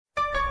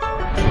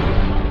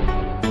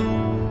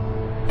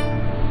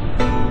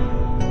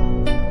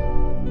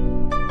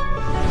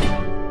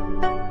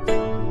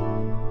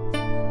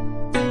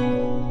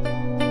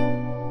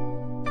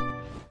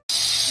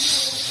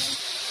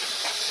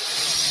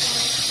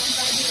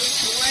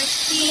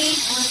ceiling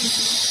on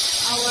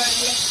our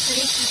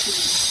electricity.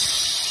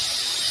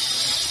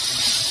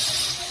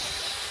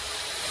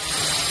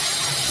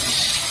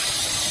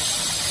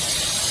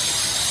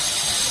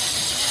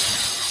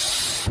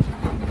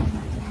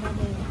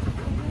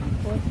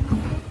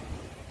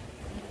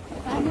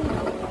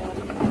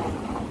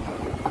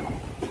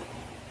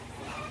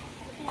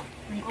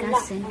 My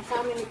cousin. Sa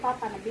amin ni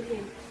Papa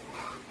nabilin.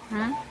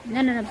 Ha?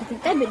 Nana na pati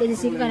tabi dito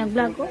sige ka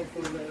nag-vlog ko.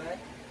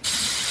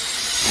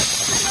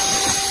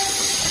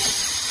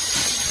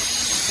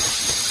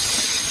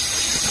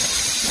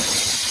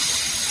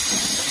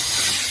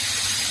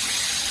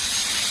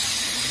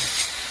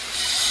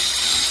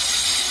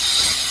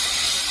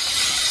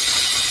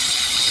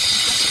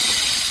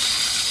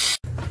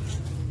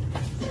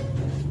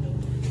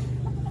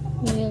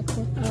 We will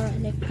put our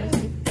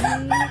electricity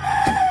from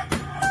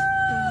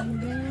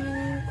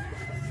there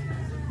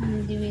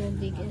and we will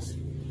dig it.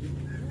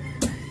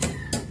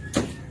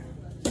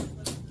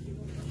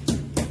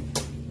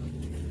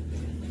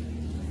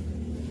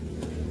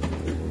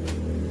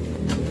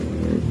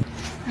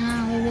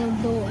 Now we will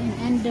do an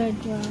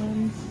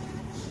underground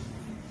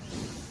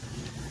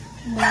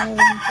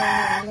wiring for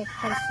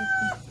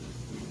electricity.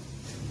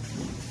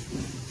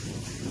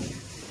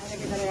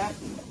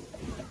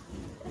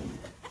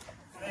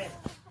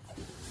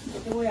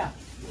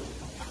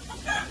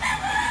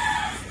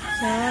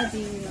 So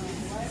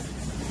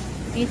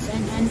it's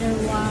an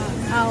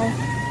underground.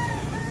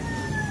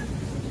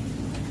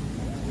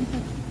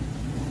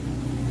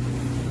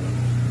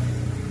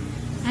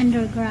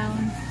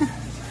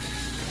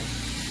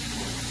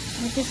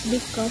 That is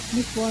because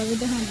before we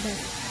don't have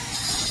that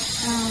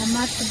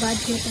much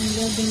budget on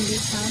building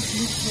this house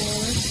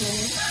before, so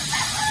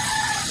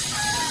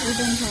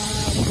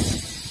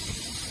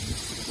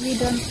we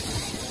don't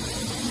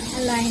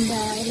align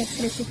the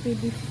electricity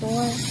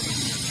before,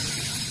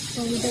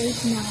 so we do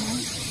it now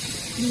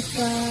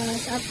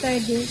because after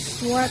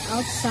this work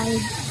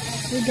outside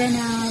we're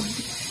gonna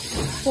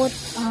put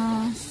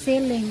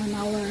ceiling on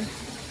our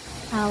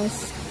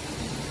house,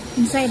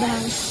 inside the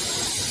house,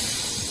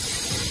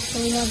 so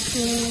we have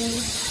to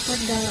put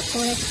the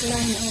correct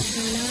line of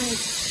the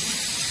light.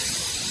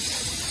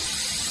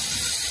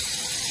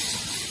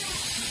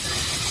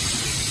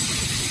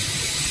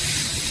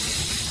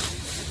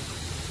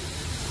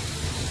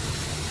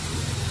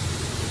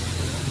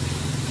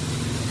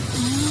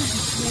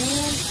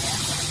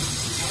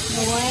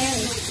 The wire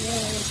is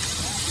there.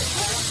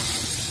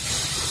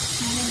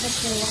 Now that's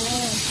the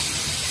wire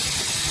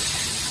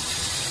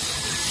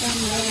from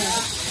there.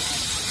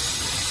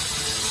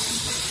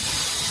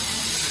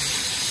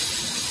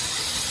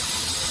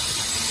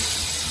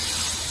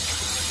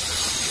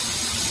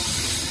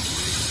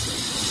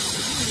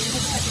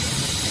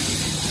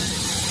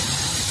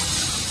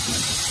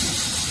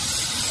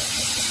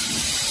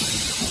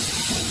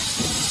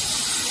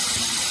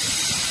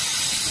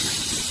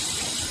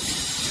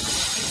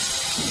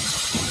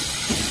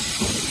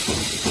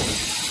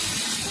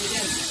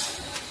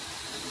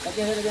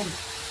 Again.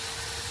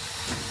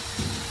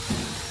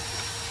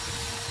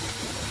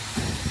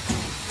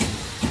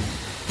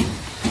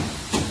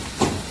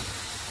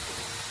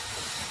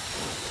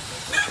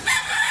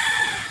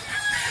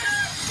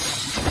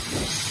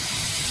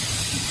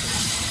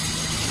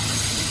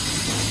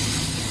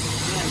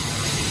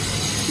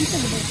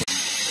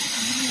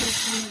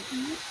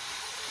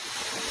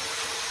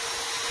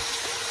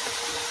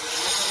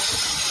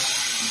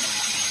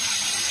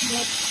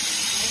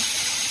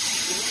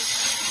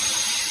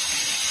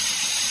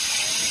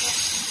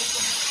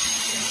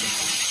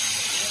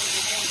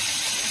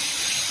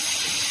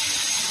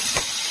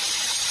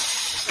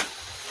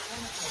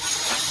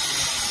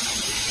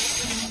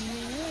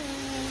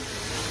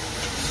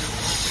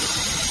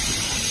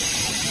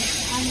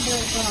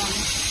 Underground.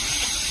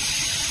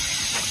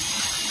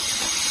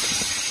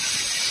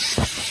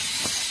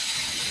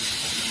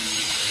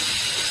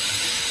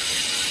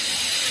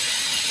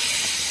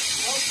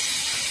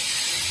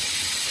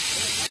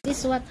 This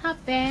is what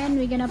happened.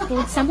 We're gonna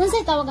put some. Kung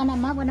sa'y tawagan na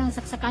ma, walang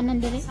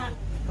saksakanan dire.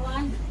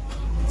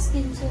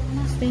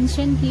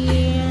 Extension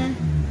here.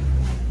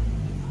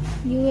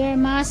 You wear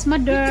mask,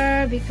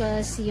 mother,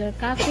 because you're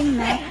coughing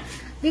na.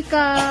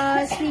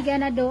 Because we're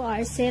gonna do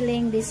our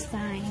selling this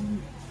time.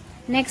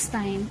 Next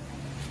time.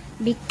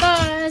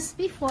 Because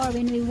before,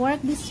 when we work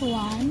this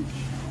one,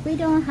 we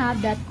don't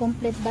have that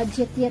complete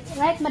budget yet.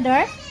 Right,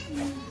 mother?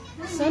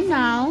 So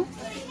now,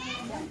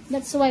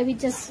 that's why we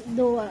just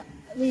do,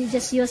 we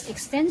just use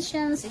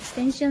extensions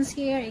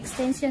here,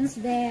 extensions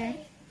there.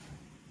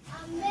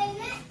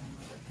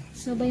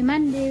 So by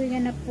Monday, we're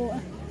gonna put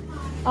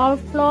our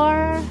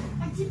floor.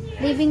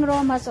 Living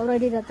room has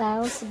already the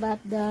tiles, but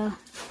the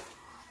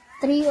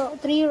three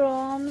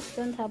rooms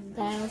don't have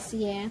tiles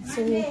yet.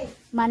 So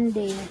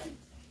Monday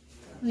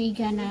we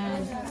gonna,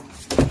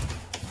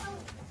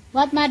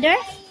 what, mother?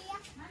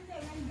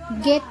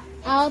 Get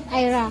out,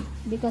 Ira,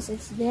 because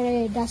it's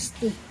very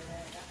dusty.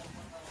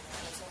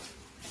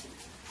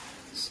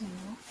 So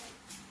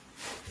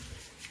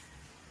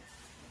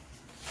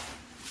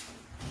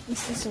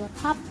this is what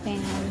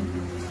happened.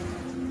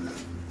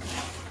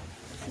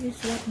 is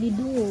what they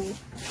do.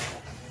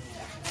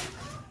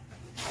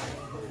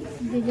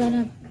 They're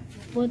gonna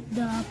put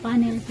the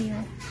panel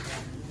here.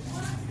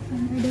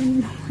 And I don't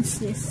know what's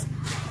this.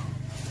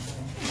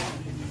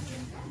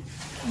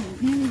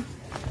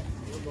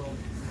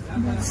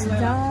 That's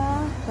the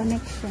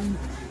connection.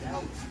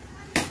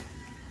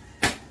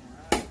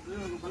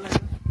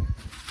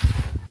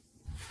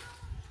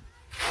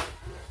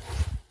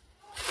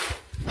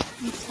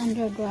 It's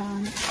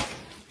underground.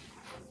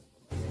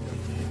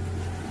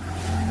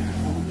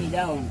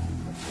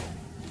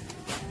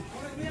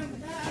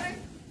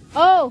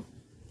 Oh!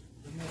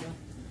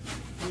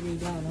 This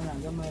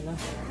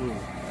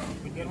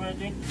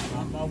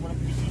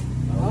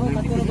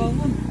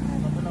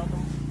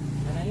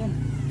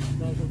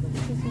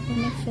is a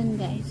connection,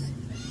 guys.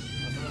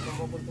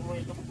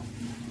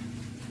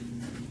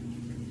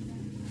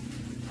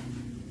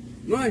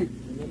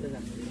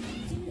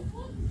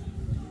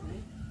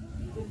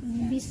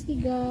 Busy,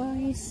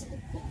 guys.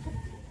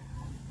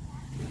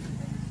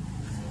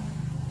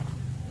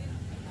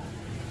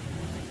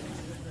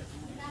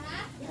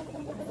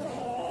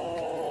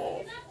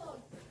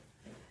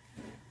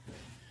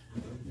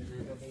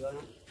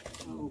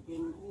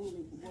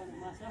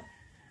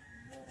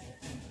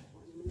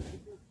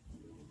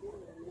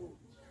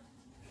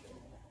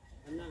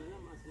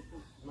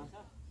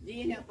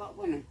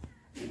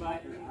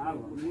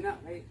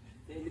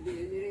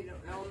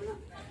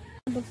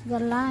 Looks the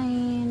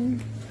line.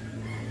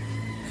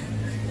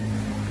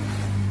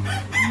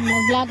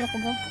 Mag-vlog ako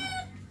ba?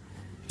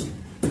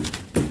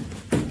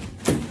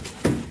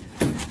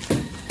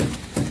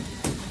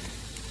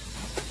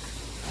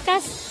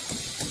 Kas.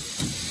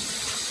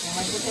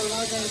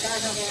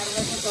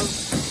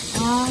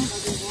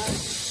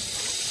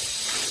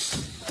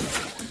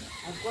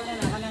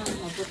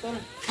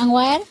 Ang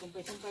wire?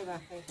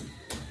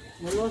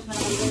 Mulos na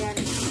nakaligayan.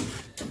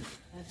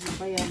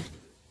 Nasimpayan.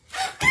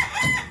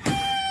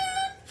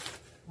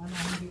 Ano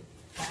hindi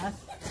taas?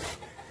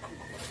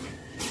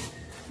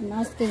 I'm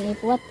asking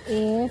if what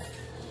if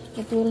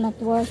it will not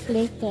work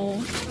later.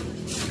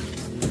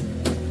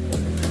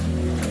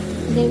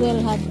 They will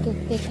have to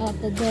take out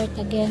the dirt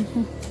again.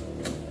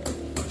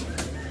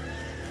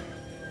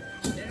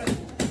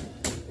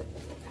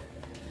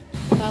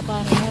 Papa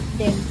help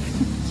them.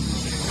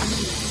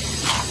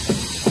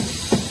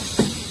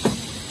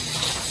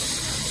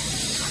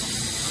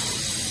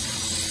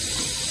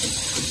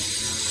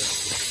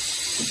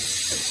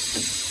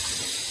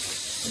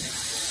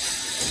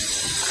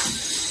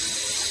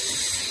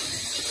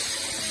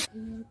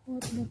 We'll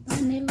put the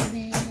panel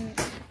there.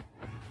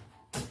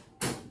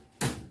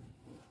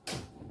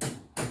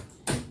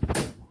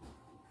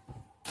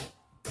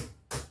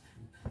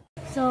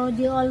 So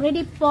you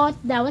already put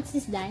the what's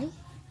this dye?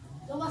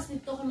 Gawas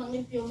dito ka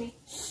manglimpyo mi.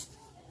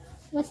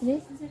 What's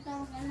this? Kasi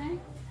tawag ano?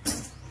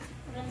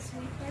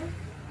 Transmitter.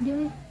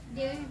 Do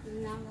There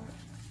na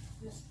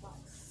fuse box.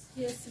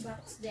 Fuse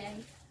box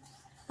there.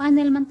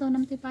 panel man to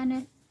namti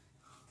panel.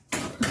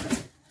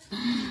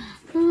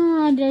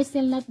 They're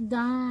still not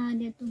done.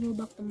 They have to go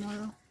back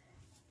tomorrow.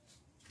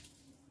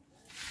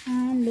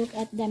 And look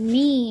at the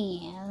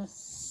meals.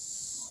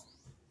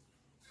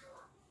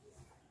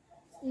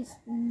 This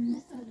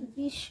is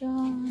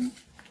television.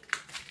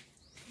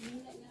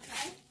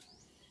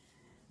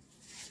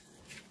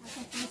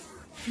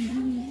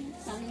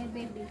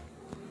 Baby.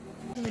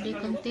 So they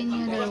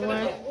continue their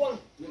work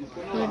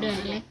for the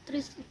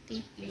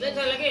electricity.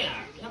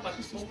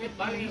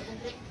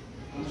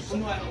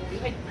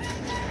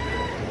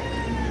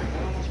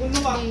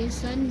 Today is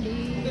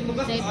Sunday.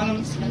 5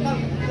 minutes lang.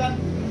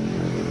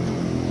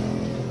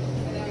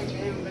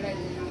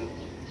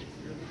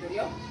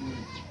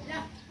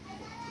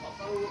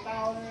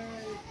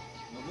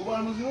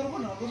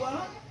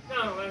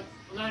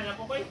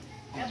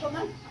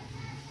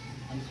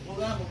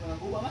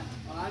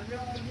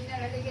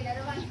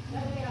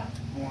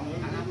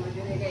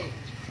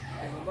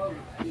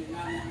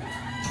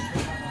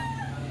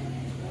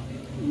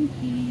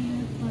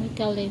 Here for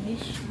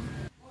television.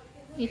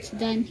 It's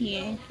done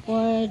here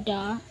for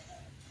the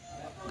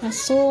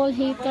console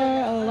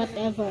heater or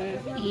whatever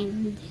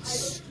in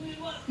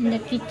the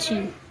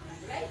kitchen.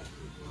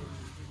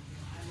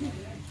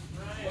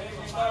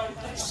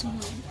 So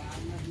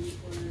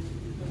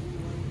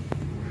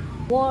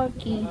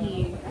working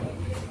here.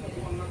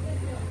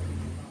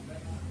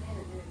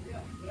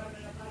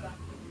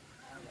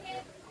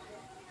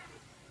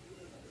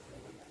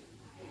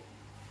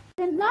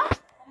 No?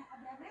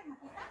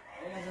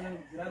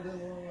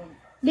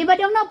 Di ba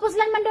dong no?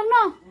 Puslan man dong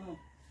no?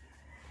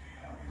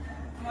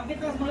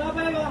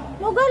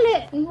 Mo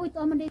gali. Wait,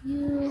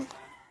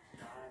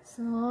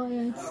 so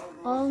it's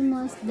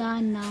almost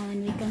done now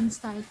and we can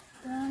start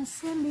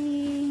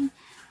selling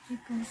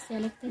because the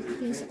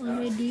electricity is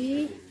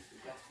already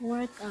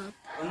worked out.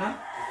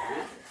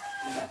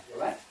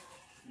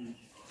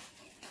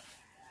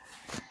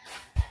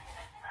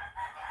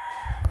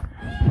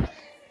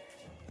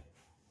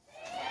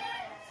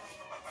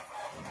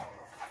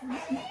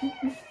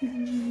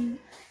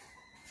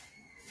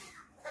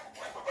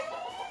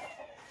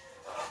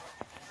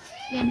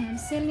 Yan have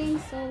ceiling,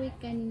 so we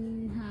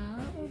can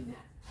have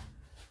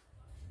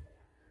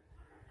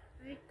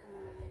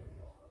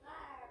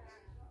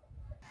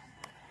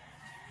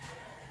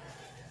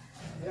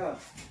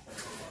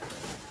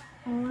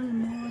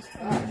almost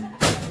done.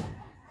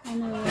 And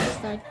we will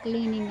start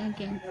cleaning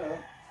again.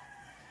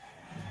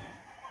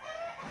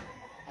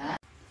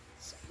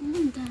 So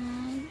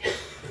done.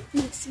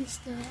 Next is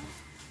the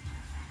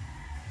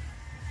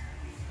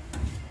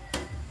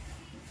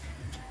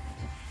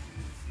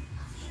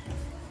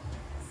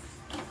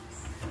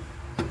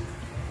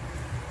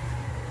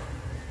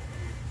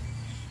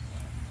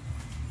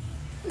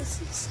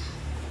it's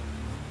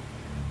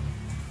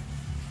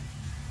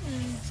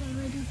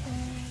already the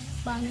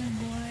panel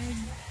board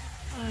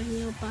or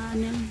new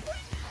panel.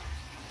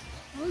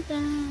 Hold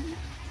on.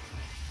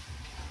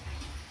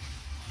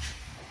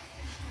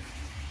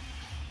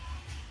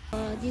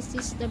 This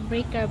is the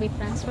breaker. We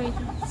transfer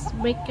this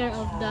breaker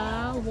of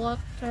the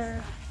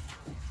water.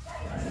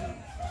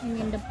 I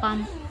mean the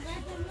pump.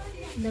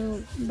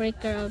 The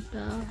breaker of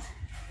the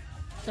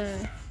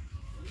water.